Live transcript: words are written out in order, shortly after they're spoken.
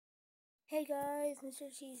Hey guys, Mr.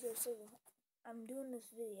 Cheezer. So I'm doing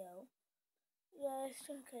this video just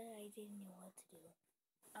because I didn't know what to do.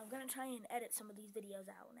 I'm gonna try and edit some of these videos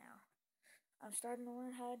out now. I'm starting to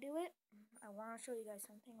learn how to do it. I want to show you guys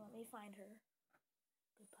something. Let me find her.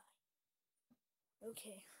 Goodbye.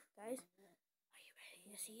 Okay, guys, are you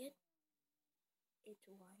ready to see it? It's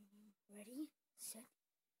one. Ready, set,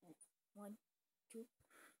 1, 2.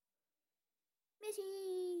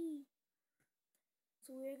 Missy.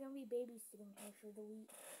 So we're gonna be babysitting her for the week.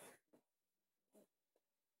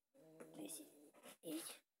 Missy.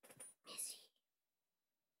 Missy.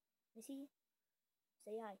 Missy.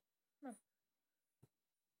 Say hi. Come on.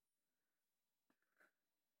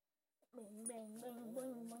 Bang, bang, bang,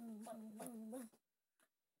 bang, bang, bang, bang, bang.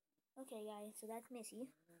 Okay, guys, so that's Missy.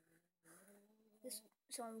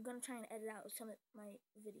 So I'm gonna try and edit out some of my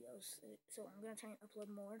videos. So I'm gonna try and upload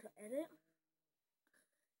more to edit.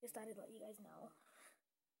 Just thought I'd let you guys know.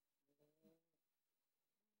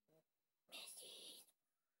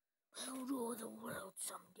 Missy will rule the world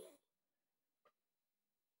someday.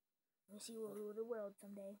 Missy will rule the world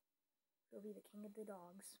someday. She'll be the king of the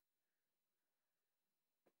dogs.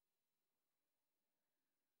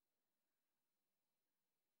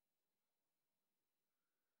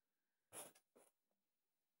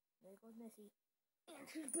 There goes Missy. And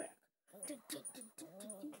she's back.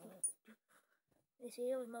 This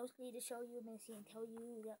video is mostly to show you Missy and tell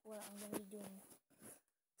you that what I'm going to be doing.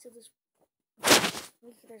 So this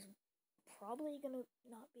week there's probably going to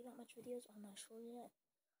not be that much videos. I'm not sure yet.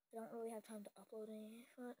 I don't really have time to upload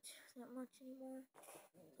that much anymore.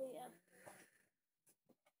 So yeah.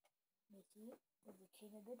 Missy is the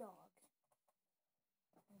king of the dogs.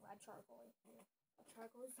 I'm glad Charcoal is here.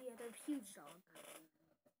 Charcoal is the other huge dog.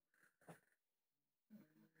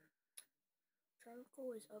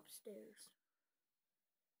 Charcoal is upstairs.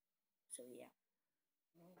 So yeah.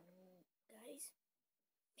 Guys,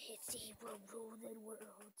 Missy will rule the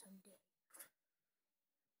world someday.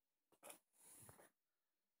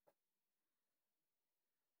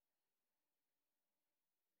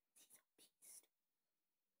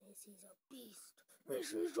 Missy's a beast.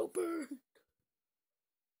 Missy's a bird.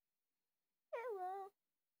 Hello.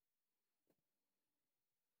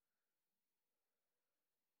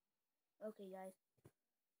 Okay, guys.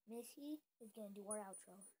 Missy is gonna do our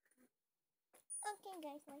outro. Okay,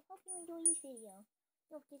 guys. I hope you enjoy this video.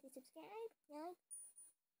 Don't forget to subscribe, like,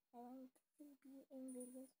 and to be in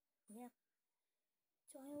videos. Yeah.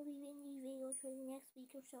 So I will be in these videos for the next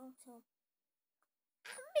week or so. So,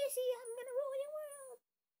 I'm Missy. I'm gonna rule the world.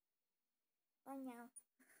 Bye now.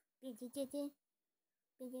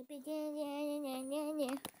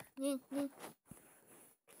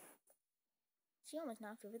 She almost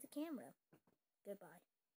knocked over the camera. Goodbye.